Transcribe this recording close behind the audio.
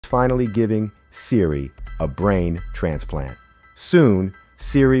finally giving Siri a brain transplant. Soon,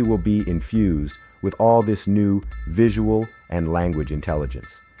 Siri will be infused with all this new visual and language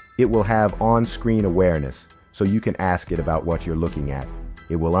intelligence. It will have on-screen awareness, so you can ask it about what you're looking at.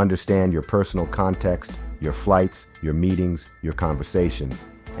 It will understand your personal context, your flights, your meetings, your conversations.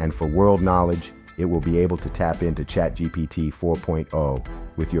 And for world knowledge, it will be able to tap into ChatGPT 4.0,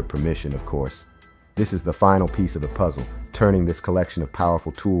 with your permission, of course. This is the final piece of the puzzle, turning this collection of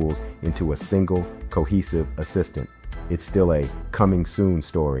powerful tools into a single, cohesive assistant. It's still a coming soon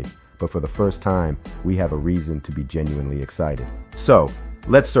story, but for the first time, we have a reason to be genuinely excited. So,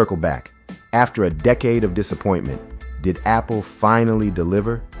 let's circle back. After a decade of disappointment, did Apple finally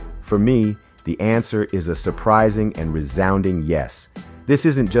deliver? For me, the answer is a surprising and resounding yes. This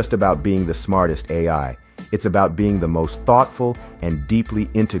isn't just about being the smartest AI. It's about being the most thoughtful and deeply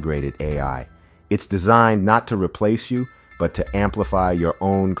integrated AI. It's designed not to replace you, but to amplify your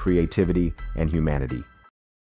own creativity and humanity.